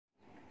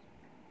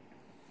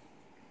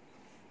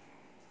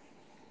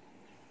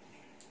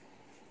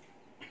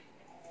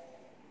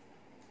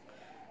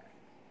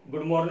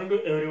Good morning to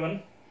everyone.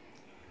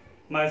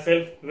 My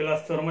self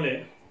Vilas Chormale,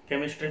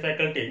 chemistry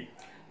faculty.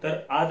 तर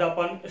आज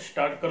आपण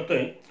स्टार्ट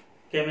करतोय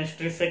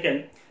केमिस्ट्री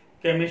सेकंड.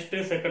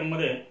 केमिस्ट्री सेकंड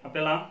मध्ये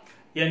आपल्याला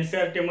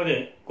एनसीईआरटी मध्ये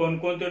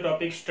कोणकोणते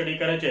टॉपिक स्टडी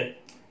करायचे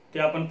ते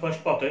आपण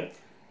फर्स्ट पाहतोय.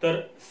 तर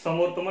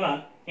समोर तुम्हाला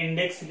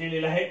इंडेक्स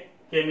लिहिलेला आहे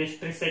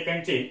केमिस्ट्री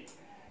सेकंडचे.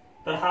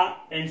 तर हा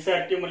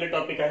एनसीईआरटी मधले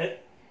टॉपिक आहेत.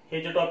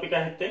 हे जे टॉपिक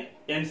आहेत ते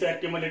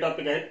एनसीईआरटी मधले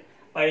टॉपिक आहेत.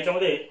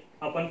 याच्यामध्ये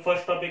आपण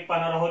फर्स्ट टॉपिक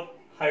पाहणार आहोत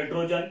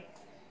hydrogen,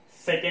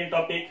 second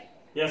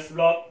topic S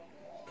block,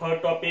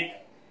 third topic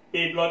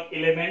P block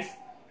elements,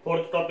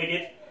 fourth topic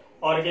is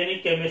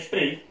organic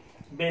chemistry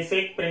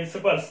basic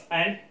principles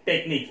and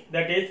technique,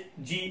 that is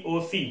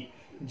GOC.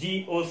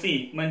 GOC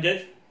म्हणजे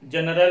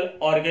जनरल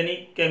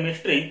ऑर्गेनिक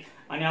केमिस्ट्री.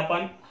 आणि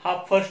आपण हा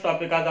फर्स्ट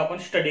टॉपिक आज आपण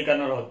स्टडी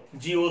करणार आहोत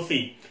GOC.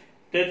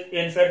 तेच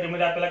एनसीईआरटी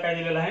मध्ये आपल्याला काय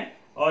दिलेलं आहे,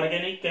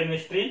 organic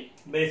chemistry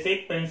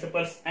basic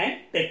principles and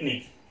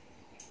technique.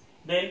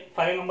 Then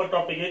 5 number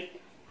topic is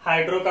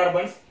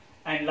hydrocarbons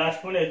and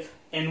last one is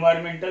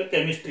environmental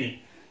chemistry.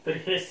 तर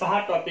हे 6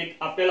 टॉपिक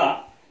आपल्याला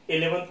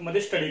 11th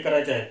मध्ये स्टडी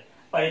करायचे आहेत.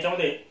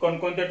 याच्यामध्ये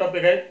कोणकोणते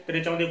टॉपिक आहेत, तर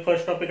याच्यामध्ये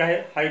फर्स्ट टॉपिक आहे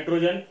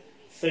hydrogen,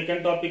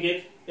 second topic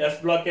is S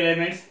block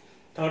elements,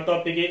 third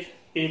topic is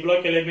P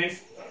block elements,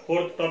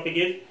 fourth topic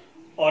is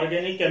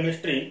organic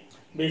chemistry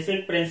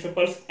basic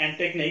principles and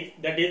technique,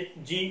 that is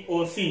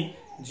GOC.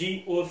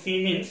 GOC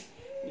means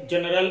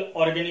general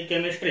organic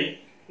chemistry.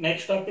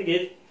 Next topic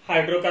is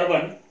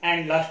hydrocarbon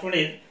and last one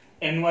is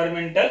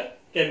environmental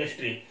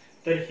chemistry.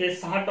 तर हे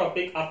 6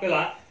 topic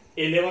आपल्याला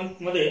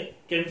 11th मध्ये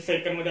came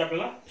second मध्ये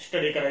आपल्याला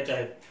study करायचे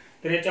आहेत.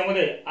 तर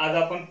याच्यामध्ये आज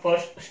आपण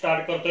फर्स्ट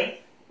स्टार्ट करतोय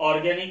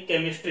organic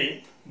chemistry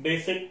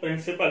basic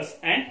principles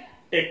and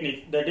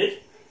technique, that is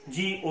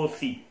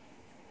GOC.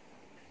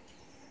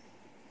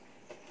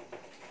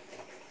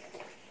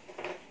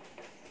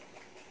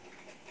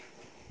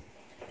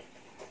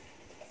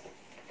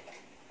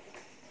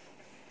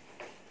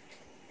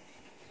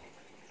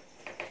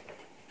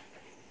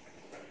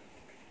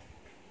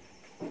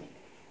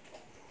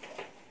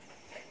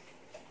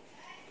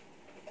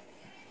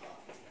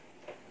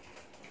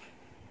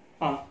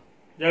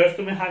 ज्यावेळेस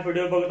तुम्ही हा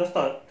व्हिडिओ बघत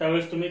असतात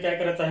त्यावेळेस तुम्ही काय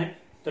करायचं आहे,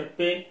 तर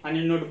पेन आणि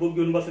नोटबुक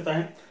घेऊन बसायचं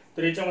आहे.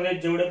 तर याच्यामध्ये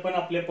जेवढे पण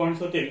आपले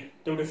पॉइंट्स होतील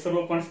तेवढे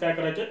सर्व पॉइंट्स काय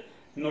करायचे,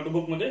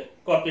 नोटबुक मध्ये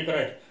कॉपी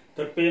करायचे.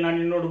 तर पेन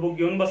आणि नोटबुक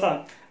घेऊन बसा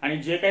आणि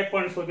जे काही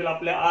पॉइंट्स होतील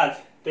आपले आज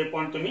ते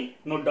पॉइंट तुम्ही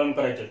नोट डाऊन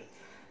करायचे.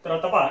 तर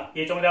आता पहा,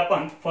 याच्यामध्ये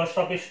आपण फर्स्ट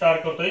टॉपिक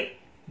स्टार्ट करतोय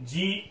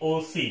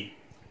GOC.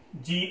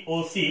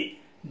 GOC.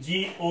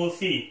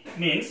 GOC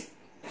means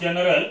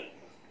general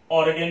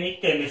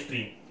organic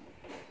chemistry.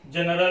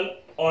 General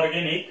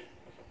organic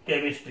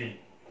chemistry.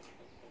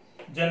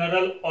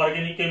 General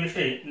organic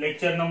chemistry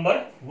lecture number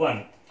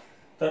 1.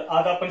 तर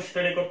आज आपण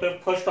स्टडी करतोय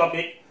first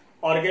topic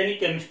organic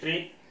chemistry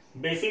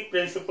basic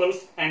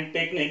principles and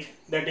techniques,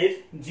 that is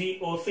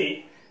GOC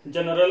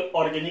general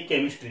organic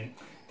chemistry.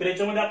 तर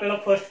याच्यामध्ये आपल्याला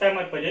first काय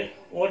माहित पाहिजे,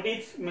 what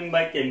is mean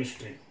by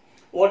chemistry.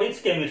 What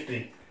is chemistry.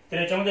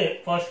 तर याच्यामध्ये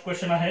फर्स्ट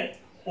क्वेश्चन आहे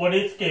what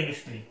is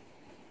chemistry.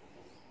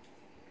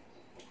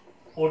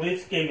 What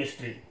is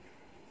chemistry.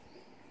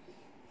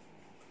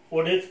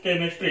 What is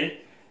chemistry.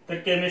 तर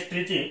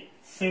केमिस्ट्रीची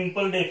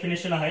सिंपल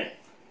डेफिनेशन आहे.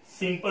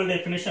 सिंपल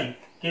डेफिनेशन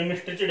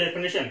केमिस्ट्रीची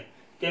डेफिनेशन,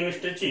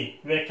 केमिस्ट्रीची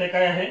व्याख्या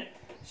काय आहे,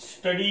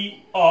 study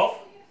of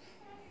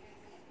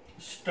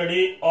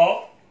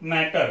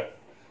matter.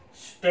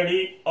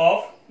 Study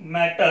of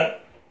matter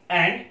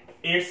and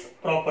its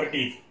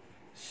properties.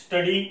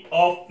 Study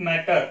of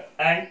matter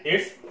and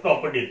its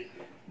properties.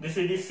 This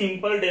is the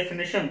simple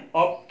definition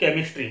of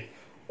chemistry.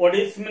 What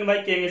is mean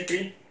by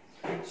chemistry,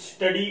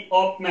 study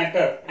of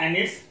matter and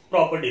its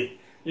properties.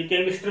 He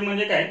chemistry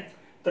म्हणजे काय,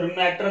 तर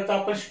मॅटरचा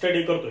आपण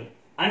study करतोय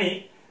आणि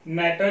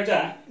मॅटरच्या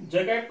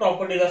ज्या काही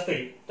properties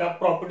असतील त्या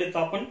प्रॉपर्टीचा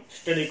आपण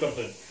स्टडी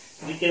करतोय.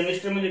 जी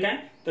केमिस्ट्री म्हणजे काय,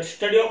 तर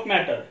स्टडी ऑफ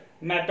मॅटर,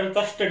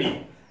 मॅटरचा स्टडी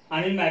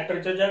आणि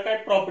मॅटरच्या ज्या काही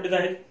प्रॉपर्टीज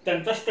आहेत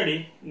त्यांचा स्टडी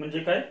म्हणजे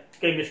काय,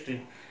 केमिस्ट्री.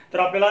 तर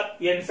आपल्याला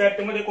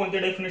एनसीईआरटी मध्ये कोणते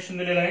डेफिनेशन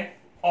दिलेलं आहे,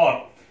 ऑर.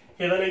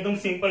 हे झालं एकदम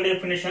सिंपल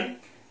डेफिनेशन.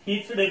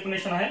 हीच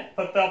डेफिनेशन आहे,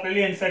 फक्त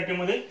आपल्याला एनसीईआरटी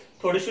मध्ये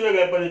थोडीशी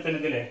वेगळ्या पद्धतीने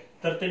दिली आहे.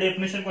 तर ते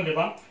डेफिनेशन कोणते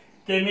पहा,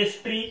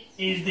 chemistry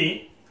is the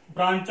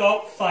branch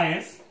of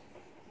science.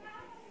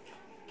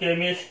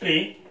 Chemistry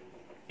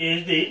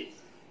is the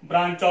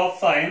branch of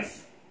science.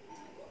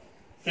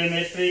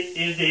 Chemistry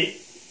is the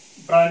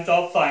branch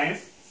of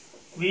science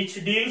which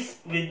deals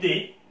with the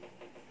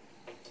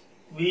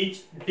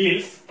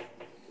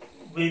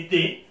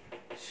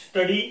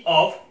study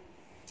of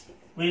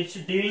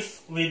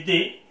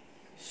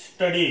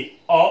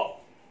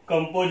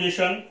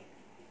composition,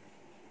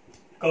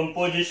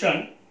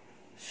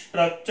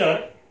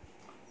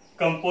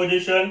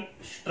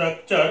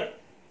 structure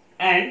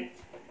and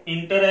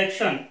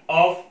interaction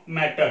of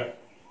matter.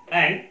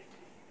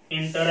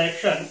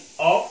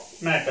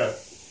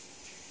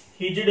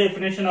 He G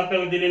definition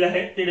आपल्याला दिलेली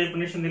आहे ती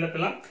definition दिली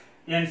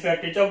आपल्याला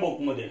एनसीईआरटीच्या book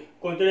मध्ये.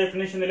 कोणती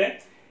definition दिले,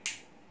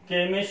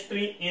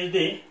 chemistry is the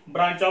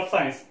branch of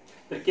science.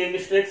 तर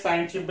केमिस्ट्री एक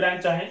सायन्सची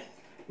ब्रांच आहे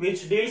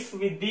which deals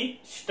with the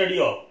study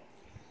of.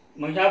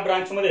 मग ह्या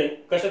ब्रांच मध्ये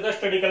कशाचा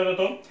स्टडी केला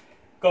जातो,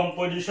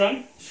 composition,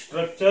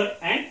 structure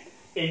and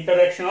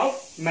interaction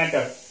of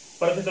matter.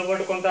 परत इथं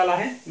वर्ड कोणता आला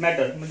आहे?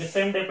 मॅटर. म्हणजे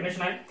सेम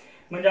डेफिनेशन आहे.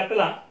 म्हणजे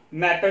आपल्याला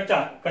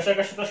मॅटरच्या कशा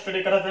कशाचा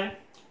स्टडी करायचा आहे?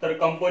 तर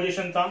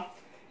कंपोजिशनचा,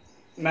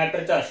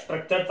 मॅटरच्या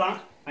स्ट्रक्चरचा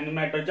आणि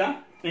मॅटरच्या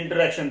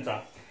इंटरॅक्शनचा.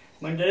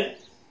 म्हणजे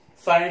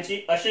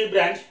सायन्सची अशी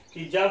ब्रँच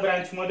की ज्या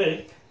ब्रँच मध्ये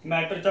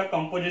मॅटरच्या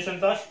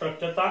कंपोजिशनचा,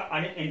 स्ट्रक्चरचा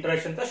आणि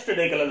इंटरॅक्शनचा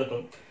स्टडी केला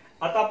जातो.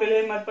 आता आपल्याला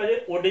हे माहित पाहिजे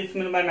what is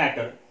mean by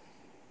matter.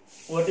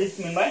 What is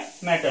mean by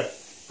matter.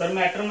 तर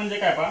मॅटर म्हणजे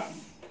काय पहा?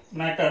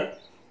 Matter,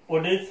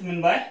 what is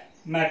mean by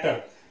matter.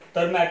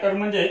 तर मॅटर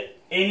म्हणजे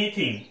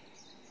anything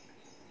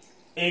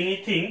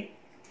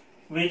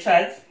which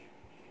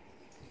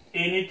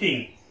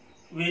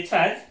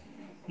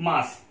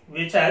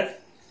has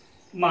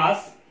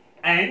mass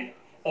and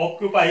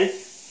occupies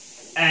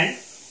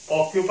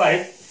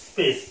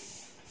space.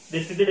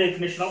 This is the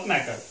definition of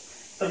matter.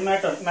 तर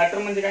matter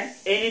म्हणजे काय?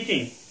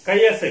 Anything,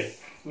 काही असेल,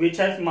 विच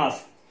हॅज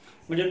मास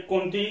म्हणजे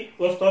कोणती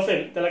वस्तू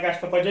असेल त्याला काय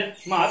असलं पाहिजे?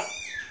 मास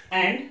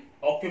अँड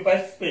ऑक्युपाय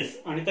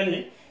स्पेस, आणि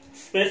त्यांनी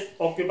स्पेस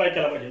ऑक्युपाय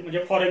केला पाहिजे.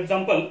 म्हणजे फॉर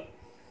एक्झाम्पल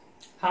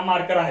हा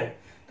मार्कर आहे,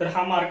 तर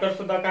हा मार्कर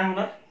सुद्धा काय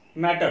होणार?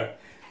 मॅटर.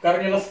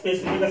 कारण याला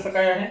स्पेस मध्ये कसं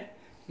काय आहे?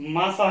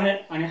 मास आहे,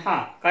 आणि हा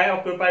काय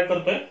ऑक्युपाय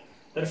करतोय?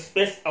 तर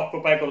स्पेस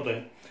ऑक्युपाय करतोय.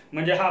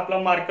 म्हणजे हा आपला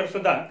मार्कर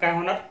सुद्धा काय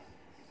होणार?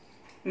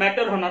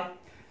 मॅटर होणार.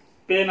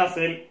 पेन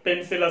असेल,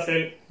 पेन्सिल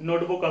असेल,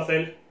 नोटबुक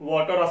असेल,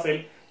 वॉटर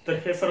असेल, तर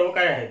हे सर्व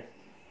काय आहेत?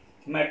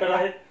 मॅटर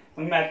आहेत.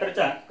 मग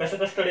मॅटरच्या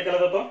कशाचा स्टडी केला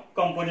जातो?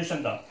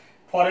 कंपोजिशनचा.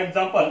 फॉर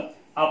एक्झाम्पल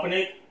आपण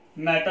एक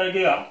मॅटर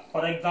घेऊया,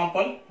 फॉर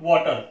एक्झाम्पल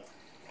वॉटर.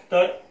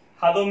 तर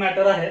हा जो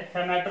मॅटर आहे,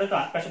 ह्या मॅटरचा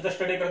कशाचा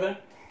स्टडी करतोय?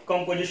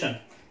 कंपोजिशन.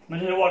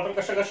 म्हणजे हे वॉटर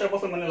कशा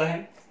कशापासून बनलेलं आहे?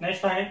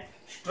 नेक्स्ट आहे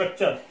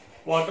स्ट्रक्चर.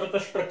 वॉटरचं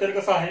स्ट्रक्चर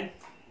कसं आहे?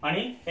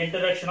 आणि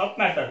इंटरॅक्शन ऑफ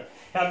मॅटर.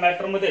 ह्या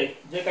मॅटर मध्ये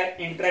जे काय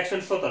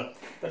इंटरॅक्शन्स होतात,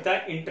 तर त्या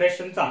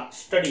इंटरॅक्शनचा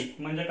स्टडी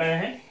म्हणजे काय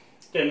आहे?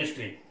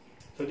 Chemistry.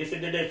 So this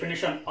is the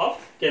definition of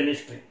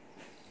chemistry.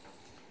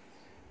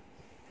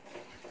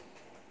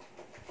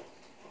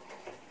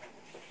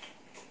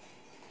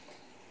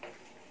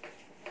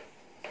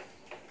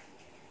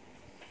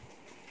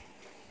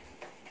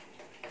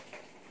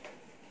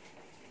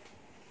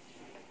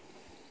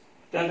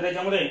 त्यानंतर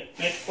याच्यामध्ये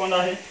नेक्स्ट पॉइंट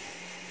आहे,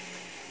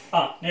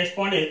 next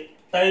point is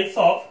types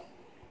of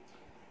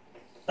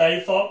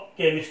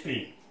chemistry.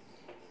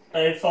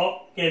 Types of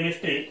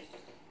chemistry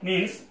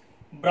means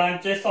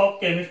branches of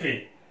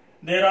chemistry.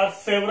 There are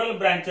several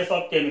branches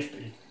of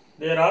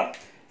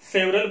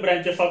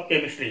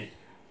chemistry.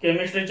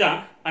 केमिस्ट्रीच्या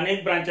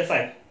अनेक ब्रांचेस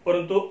आहेत,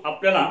 परंतु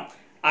आपल्याला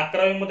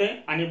 11वी मध्ये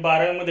आणि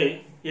 12वी मध्ये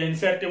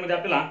एनसीईआरटी मध्ये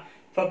आपल्याला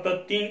फक्त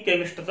 3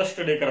 केमिस्ट्रीचा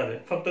स्टडी करायचा आहे.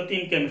 फक्त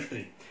 3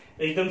 केमिस्ट्री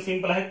एकदम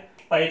सिंपल आहेत.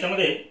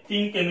 याच्यामध्ये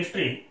 3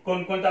 केमिस्ट्री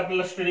कोणकोणत्या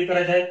आपल्याला स्टडी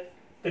करायच्या आहेत?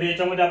 तर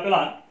याच्यामध्ये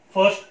आपल्याला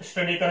फर्स्ट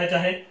स्टडी करायचे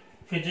आहे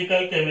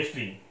physical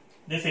chemistry.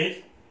 This is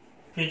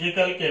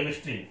physical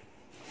chemistry.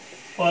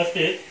 First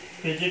is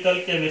physical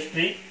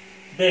chemistry.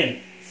 Then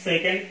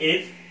second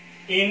is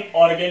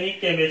inorganic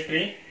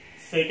chemistry.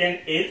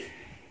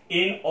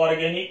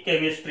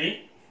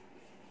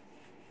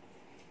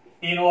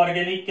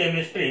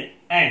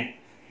 and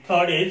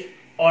third is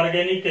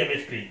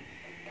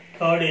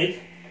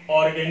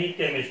organic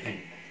chemistry.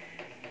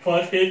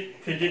 First is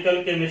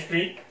physical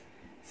chemistry,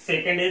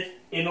 second is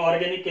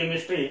inorganic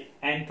chemistry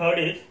and third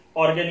is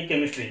organic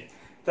chemistry.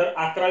 तर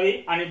 11वी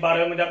आणि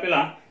 12वी मध्ये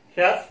आपल्याला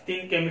ह्या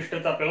 3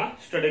 केमिस्ट्रीचा आपल्याला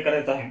study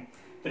करायचा आहे.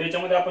 तर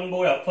याच्यामध्ये आपण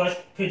बघूया फर्स्ट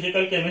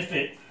फिजिकल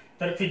केमिस्ट्री.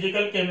 तर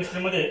फिजिकल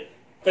केमिस्ट्री मध्ये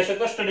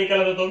कशाचा स्टडी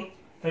केला जातो?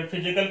 तर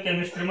फिजिकल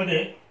केमिस्ट्री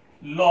मध्ये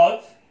लॉज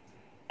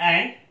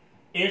अँड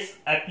इट्स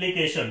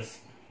ऍप्लिकेशन्स.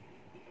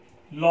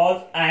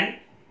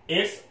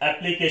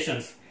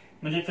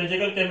 म्हणजे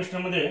फिजिकल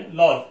केमिस्ट्री मध्ये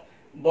लॉज,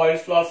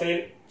 बॉयल्स लॉ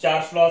असेल,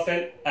 चार्ल्स लॉ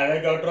असेल,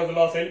 ॲव्होगाड्रो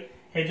लॉ असेल,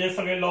 हे जे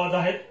सगळे लॉज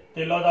आहेत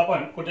ते लॉज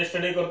आपण कुठे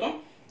स्टडी करतो?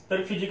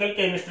 तर फिजिकल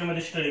केमिस्ट्री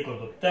मध्ये स्टडी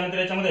करतो. त्यानंतर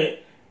याच्यामध्ये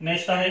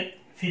नेक्स्ट आहे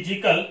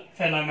फिजिकल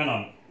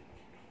फेनॉमेनॉन.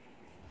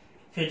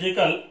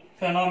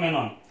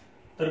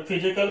 तर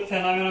फिजिकल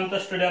फेनॉमेनॉनचा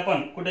स्टडी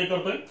आपण कुठे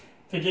करतोय?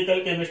 फिजिकल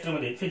केमिस्ट्री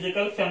मध्ये.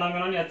 फिजिकल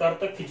फेनॉमेनॉन याचा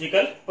अर्थ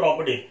फिजिकल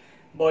प्रॉपर्टीज.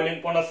 बॉइलिंग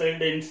पॉइंट असेल,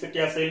 डेन्सिटी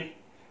असेल,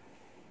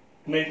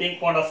 मेल्टिंग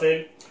पॉइंट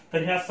असेल,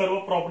 तर ह्या सर्व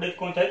प्रॉपर्टीज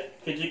कोणत्या आहेत?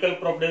 Physical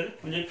properties.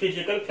 म्हणजे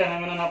फिजिकल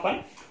फेनॉमेनॉन आपण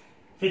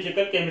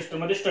फिजिकल केमिस्ट्री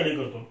मध्ये स्टडी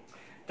करतो.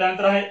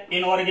 त्यानंतर आहे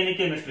इनऑर्गेनिक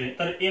केमिस्ट्री.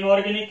 तर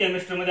इनऑर्गेनिक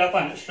केमिस्ट्री मध्ये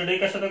आपण स्टडी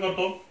कशाचा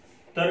करतो?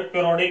 तर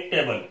पिरियोडिक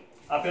टेबल.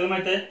 आपल्याला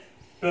माहिती आहे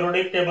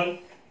पिरियोडिक टेबल.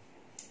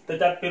 तर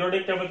त्या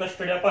पिरियोडिक टेबलचा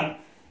स्टडी आपण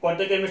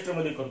कोणत्या केमिस्ट्री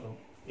मध्ये करतो?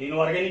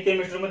 इनऑर्गेनिक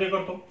केमिस्ट्री मध्ये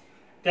करतो.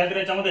 त्यानंतर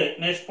याच्यामध्ये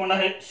नेक्स्ट पॉइंट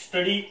आहे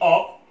study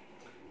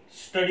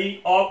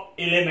of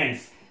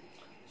elements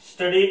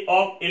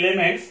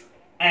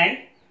and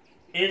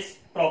its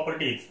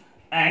properties.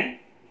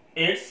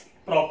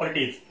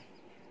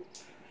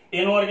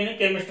 Inorganic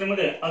chemistry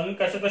मध्ये अजून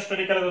कशाचा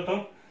स्टडी केला जातो?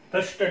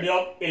 तर study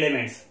of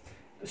elements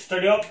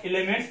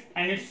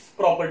and its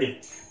properties.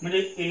 म्हणजे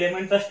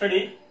इलेमेंटचा स्टडी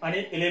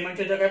आणि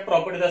इलेमेंटच्या ज्या काही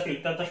प्रॉपर्टीज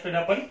असतील त्याचा स्टडी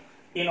आपण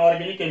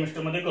इनऑर्गेनिक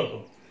केमिस्ट्री मध्ये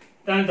करतो.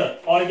 त्यानंतर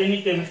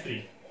ऑर्गेनिक केमिस्ट्री.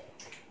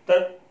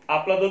 तर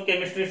आपला जो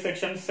केमिस्ट्री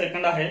सेक्शन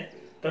सेकंड आहे,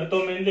 तर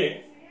तो मेनली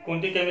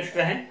कोणती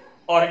केमिस्ट्री आहे?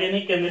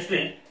 Organic chemistry.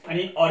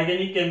 आणि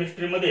ऑर्गेनिक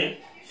केमिस्ट्री मध्ये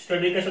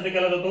स्टडी कशाचा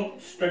केला जातो?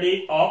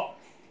 Study of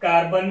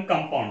carbon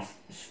compounds.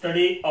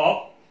 Study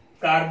of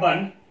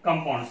carbon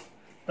compounds.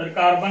 तर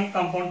कार्बन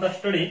कंपाऊंडचा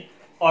स्टडी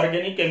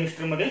ऑर्गेनिक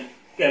केमिस्ट्री मध्ये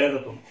केला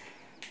जातो.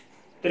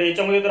 तर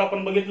याच्यामध्ये जर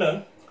आपण बघितलं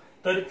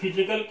तर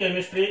फिजिकल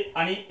केमिस्ट्री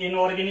आणि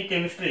इनऑर्गेनिक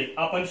केमिस्ट्री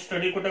आपण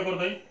स्टडी कुठे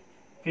करतोय?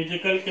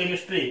 फिजिकल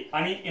केमिस्ट्री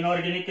आणि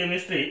इनऑर्गेनिक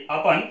केमिस्ट्री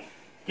आपण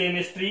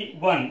केमिस्ट्री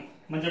 1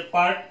 म्हणजे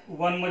पार्ट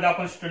 1 मध्ये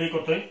आपण स्टडी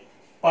करतोय,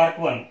 पार्ट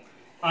 1.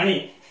 आणि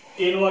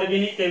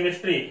इनऑर्गेनिक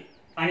केमिस्ट्री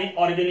आणि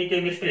ऑर्गेनिक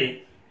केमिस्ट्री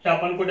हे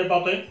आपण कुठे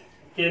पाहतोय?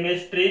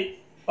 केमिस्ट्री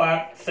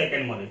पार्ट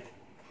 2 मध्ये.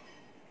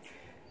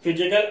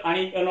 फिजिकल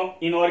आणि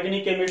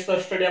इनऑर्गेनिक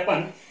केमिस्ट्रीचा स्टडी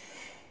आपण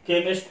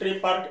केमिस्ट्री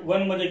पार्ट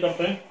 1 मध्ये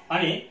करतोय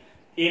आणि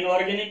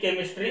इनऑर्गेनिक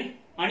केमिस्ट्री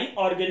आणि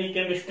ऑर्गेनिक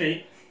केमिस्ट्री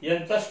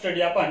यांचा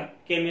स्टडी आपण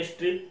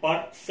केमिस्ट्री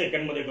पार्ट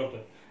 2 मध्ये करतोय,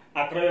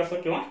 11वी असो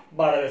किंवा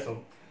 12वी असो.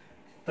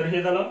 तर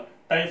हे झालं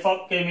types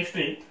of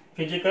chemistry,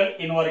 physical,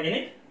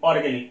 inorganic,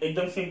 organic.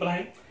 एकदम सिंपल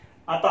आहे.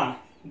 आता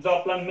जो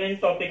आपला मेन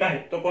टॉपिक आहे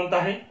तो कोणता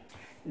आहे?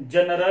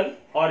 General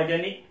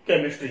organic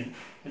chemistry.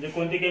 म्हणजे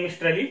कोणती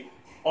केमिस्ट्री आली?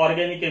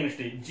 Organic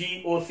chemistry.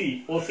 GOC.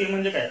 OC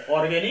म्हणजे काय?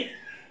 Organic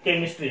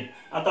chemistry.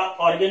 आता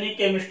ऑर्गेनिक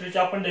केमिस्ट्रीचे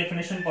आपण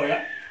डेफिनेशन पाहूया.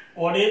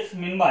 What is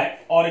mean by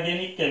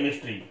organic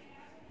chemistry?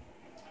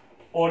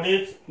 What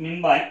is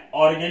mean by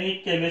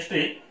organic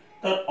chemistry?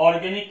 तर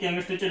ऑर्गेनिक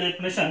केमिस्ट्रीचे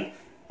डेफिनेशन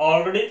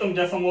ऑलरेडी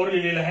तुमच्या समोर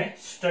लिहिलेलं आहे.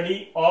 Study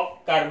of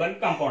carbon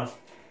compounds.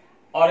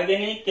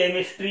 Organic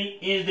chemistry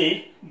is the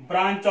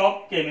branch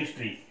of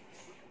chemistry.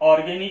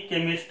 Organic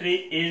chemistry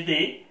is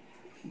the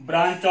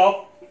branch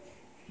of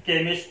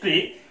chemistry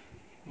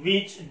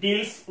which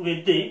deals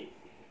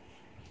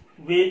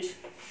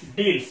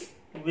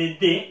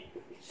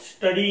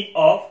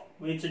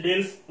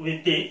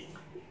with the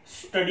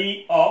study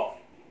of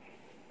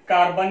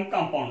carbon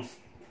compounds.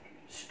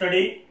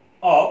 Study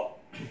of